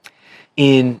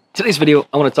In today's video,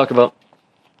 I want to talk about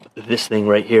this thing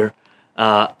right here.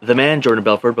 The man, Jordan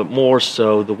Belfort, but more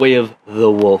so The Way of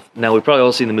the Wolf. Now, we've probably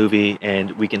all seen the movie,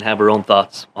 and we can have our own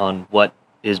thoughts on what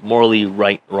is morally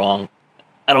right, wrong.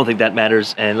 I don't think that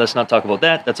matters, and let's not talk about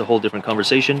that. That's a whole different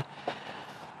conversation.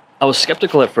 I was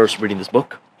skeptical at first reading this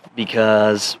book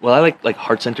because, well, I like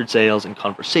heart-centered sales and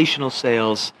conversational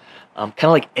sales, kind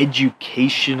of like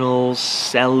educational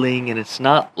selling, and it's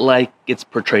not like it's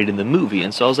portrayed in the movie.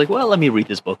 And so I was like, well, let me read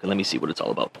this book and let me see what it's all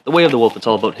about. The Way of the Wolf, it's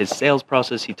all about his sales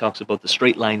process. He talks about the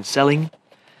straight line selling.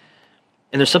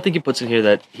 And there's something he puts in here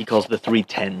that he calls the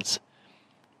 310s.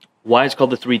 Why it's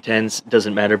called the 310s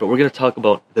doesn't matter, but we're going to talk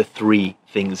about the three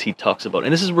things he talks about.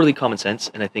 And this is really common sense,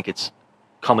 and I think it's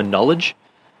common knowledge.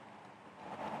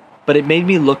 But it made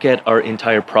me look at our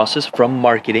entire process from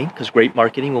marketing, because great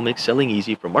marketing will make selling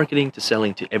easy, from marketing to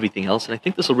selling to everything else. And I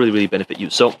think this will really, really benefit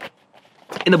you. So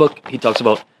in the book, he talks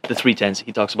about the 310s.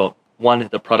 He talks about 1,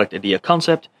 the product idea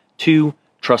concept, 2,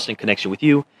 trust and connection with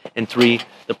you, and 3,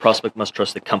 the prospect must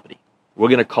trust the company. We're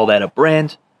going to call that a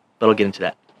brand, but I'll get into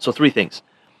that. So 3 things.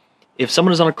 If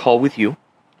someone is on a call with you,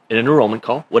 in an enrollment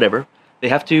call, whatever, they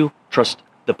have to trust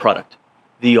the product,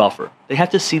 the offer. They have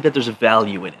to see that there's a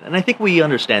value in it. And I think we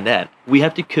understand that. We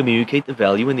have to communicate the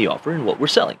value in the offer and what we're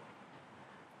selling.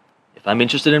 If I'm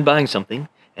interested in buying something,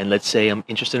 and let's say I'm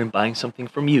interested in buying something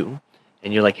from you,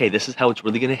 and you're like, hey, this is how it's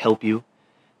really going to help you.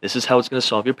 This is how it's going to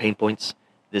solve your pain points.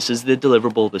 This is the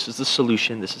deliverable. This is the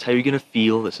solution. This is how you're going to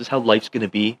feel. This is how life's going to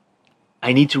be.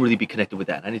 I need to really be connected with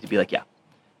that. I need to be like, yeah,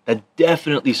 that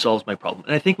definitely solves my problem.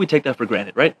 And I think we take that for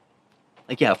granted, right?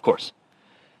 Like, yeah, of course.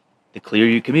 The clearer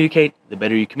you communicate, the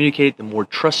better you communicate, the more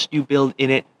trust you build in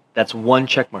it. That's 1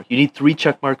 check mark. You need 3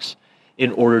 check marks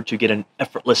in order to get an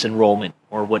effortless enrollment,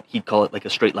 or what he'd call it, like a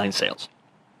straight line sales.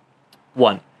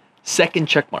 1. Second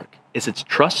check mark is its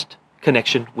trust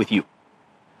connection with you.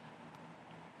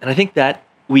 And I think that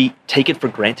we take it for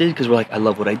granted because we're like, I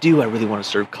love what I do. I really want to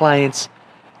serve clients.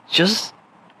 Just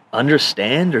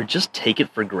understand, or just take it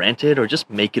for granted, or just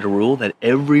make it a rule that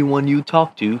everyone you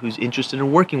talk to who's interested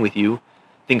in working with you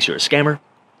thinks you're a scammer,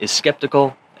 is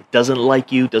skeptical, doesn't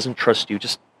like you, doesn't trust you.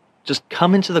 Just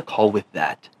come into the call with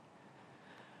that.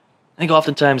 I think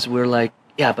oftentimes we're like,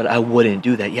 yeah, but I wouldn't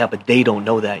do that. Yeah, but they don't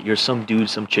know that. You're some dude,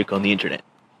 some chick on the internet.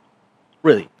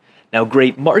 Really. Now,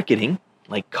 great marketing,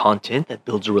 like content that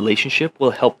builds a relationship,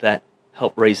 will help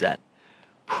raise that.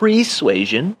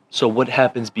 Persuasion, so what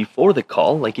happens before the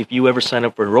call, like if you ever sign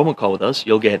up for an enrollment call with us,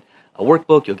 you'll get a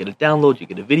workbook, you'll get a download, you'll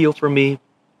get a video from me.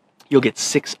 You'll get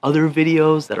 6 other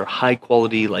videos that are high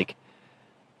quality, like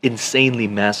insanely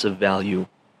massive value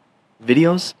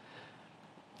videos.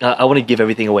 I want to give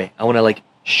everything away. I want to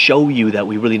show you that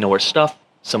we really know our stuff,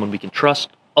 someone we can trust,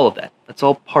 all of that. That's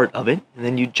all part of it. And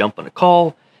then you jump on a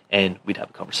call and we'd have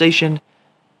a conversation.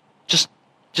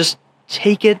 Just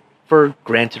take it for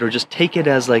granted, or just take it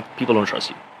as like people don't trust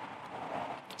you.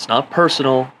 It's not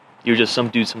personal. You're just some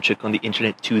dude, some chick on the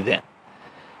internet to them.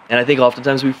 And I think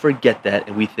oftentimes we forget that,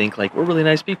 and we think like we're really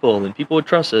nice people and people would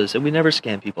trust us, and we never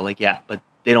scam people. Like, yeah, but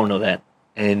they don't know that,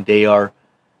 and they are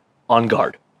on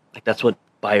guard. Like, that's what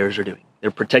buyers are doing. They're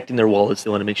protecting their wallets. They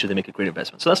want to make sure they make a great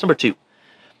investment. So that's number 2.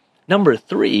 Number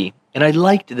 3, and I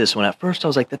liked this one. At first I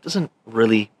was like, that doesn't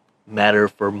really matter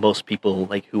for most people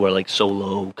like who are like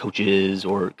solo coaches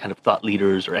or kind of thought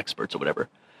leaders or experts or whatever.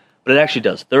 But it actually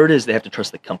does. 3rd is they have to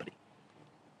trust the company.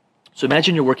 So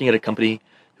imagine you're working at a company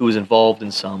who was involved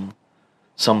in some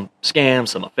scam,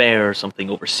 some affair, something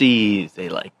overseas. They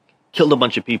killed a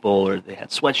bunch of people, or they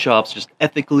had sweatshops, just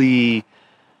ethically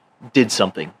did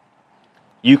something.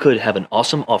 You could have an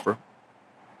awesome offer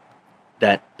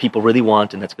that people really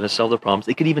want, and that's going to solve their problems.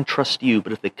 They could even trust you,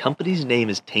 but if the company's name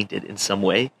is tainted in some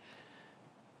way,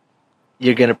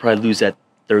 you're going to probably lose that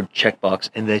 3rd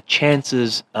checkbox, and the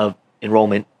chances of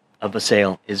enrollment of a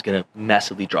sale is going to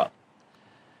massively drop.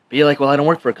 But you're like, well, I don't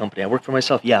work for a company. I work for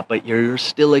myself. Yeah, but you're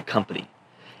still a company.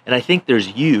 And I think there's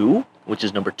you, which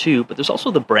is number 2, but there's also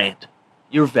the brand,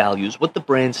 your values, what the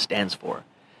brand stands for.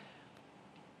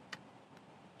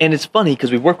 And it's funny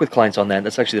because we work with clients on that.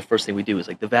 That's actually the first thing we do is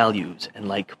like the values and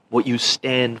like what you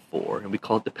stand for. And we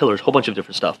call it the pillars, a whole bunch of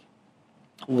different stuff.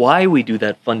 Why we do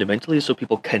that fundamentally is so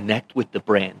people connect with the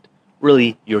brand,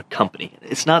 really your company.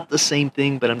 It's not the same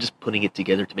thing, but I'm just putting it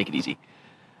together to make it easy.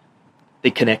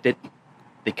 They connect it.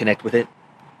 They connect with it,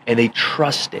 and they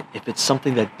trust it. If it's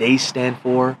something that they stand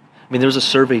for, I mean, there was a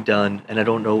survey done, and I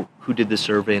don't know who did the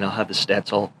survey, and I'll have the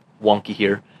stats all wonky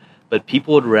here, but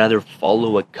people would rather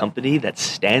follow a company that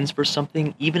stands for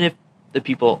something, even if the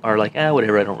people are like,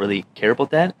 whatever, I don't really care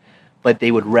about that, but they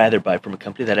would rather buy from a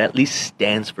company that at least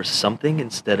stands for something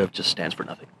instead of just stands for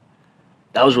nothing.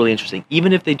 That was really interesting.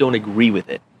 Even if they don't agree with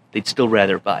it, they'd still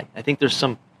rather buy. I think there's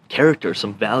some character,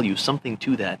 some value, something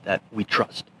to that we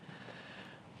trust.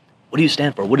 What do you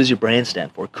stand for? What does your brand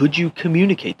stand for? Could you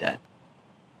communicate that?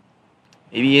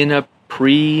 Maybe in a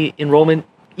pre-enrollment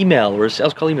email or a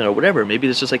sales call email or whatever. Maybe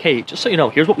it's just like, hey, just so you know,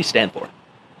 here's what we stand for.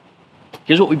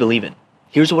 Here's what we believe in.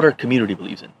 Here's what our community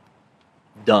believes in.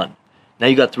 Done. Now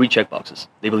you got 3 checkboxes.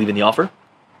 They believe in the offer.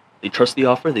 They trust the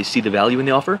offer. They see the value in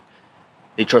the offer.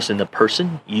 They trust in the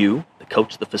person, you, the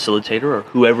coach, the facilitator, or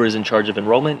whoever is in charge of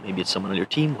enrollment. Maybe it's someone on your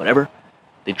team, whatever.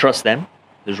 They trust them.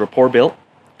 There's rapport built.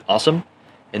 Awesome.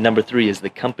 And number 3 is the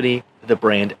company, the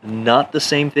brand, not the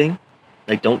same thing.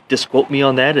 Like, don't disquote me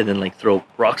on that and then like throw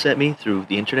rocks at me through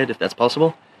the internet if that's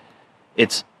possible.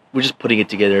 We're just putting it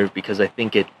together because I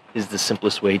think it is the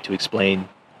simplest way to explain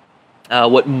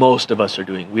what most of us are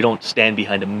doing. We don't stand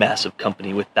behind a massive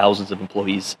company with thousands of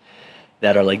employees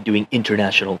that are like doing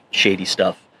international shady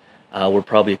stuff. We're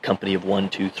probably a company of 1,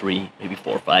 2, 3, maybe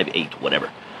 4, 5, 8,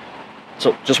 whatever.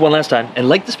 So just one last time, and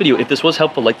like this video. If this was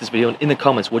helpful, like this video, and in the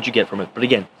comments, what'd you get from it? But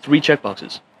again, 3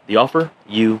 checkboxes: the offer,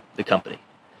 you, the company.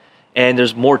 And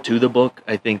there's more to the book.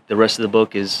 I think the rest of the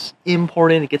book is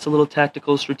important. It gets a little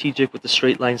tactical, strategic with the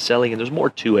straight line selling, and there's more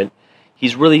to it.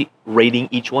 He's really rating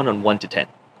each one on 1 to 10.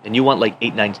 And you want like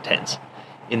 8, 9 to 10s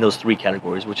in those 3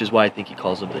 categories, which is why I think he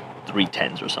calls them the 3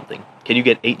 10s or something. Can you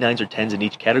get 8, 9s, or 10s in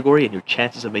each category, and your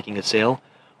chances of making a sale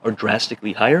are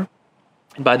drastically higher?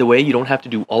 And by the way, you don't have to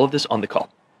do all of this on the call.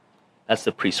 That's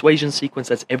the persuasion sequence.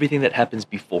 That's everything that happens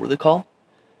before the call.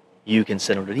 You can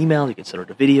send out an email, you can send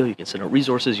out a video, you can send out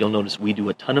resources. You'll notice we do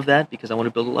a ton of that because I want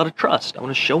to build a lot of trust. I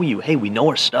want to show you, hey, we know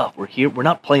our stuff. We're here. We're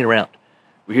not playing around.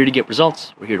 We're here to get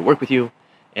results. We're here to work with you.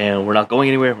 And we're not going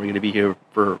anywhere. We're going to be here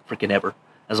for freaking ever,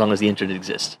 as long as the internet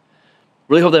exists.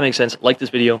 Really hope that makes sense. Like this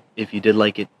video if you did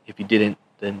like it. If you didn't,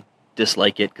 then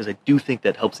dislike it, because I do think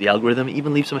that helps the algorithm.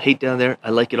 Even leave some hate down there. I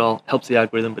like it all. Helps the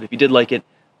algorithm. But if you did like it,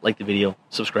 like the video,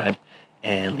 subscribe,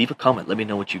 and leave a comment. Let me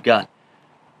know what you got.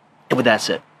 And with that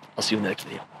said, I'll see you in the next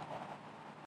video.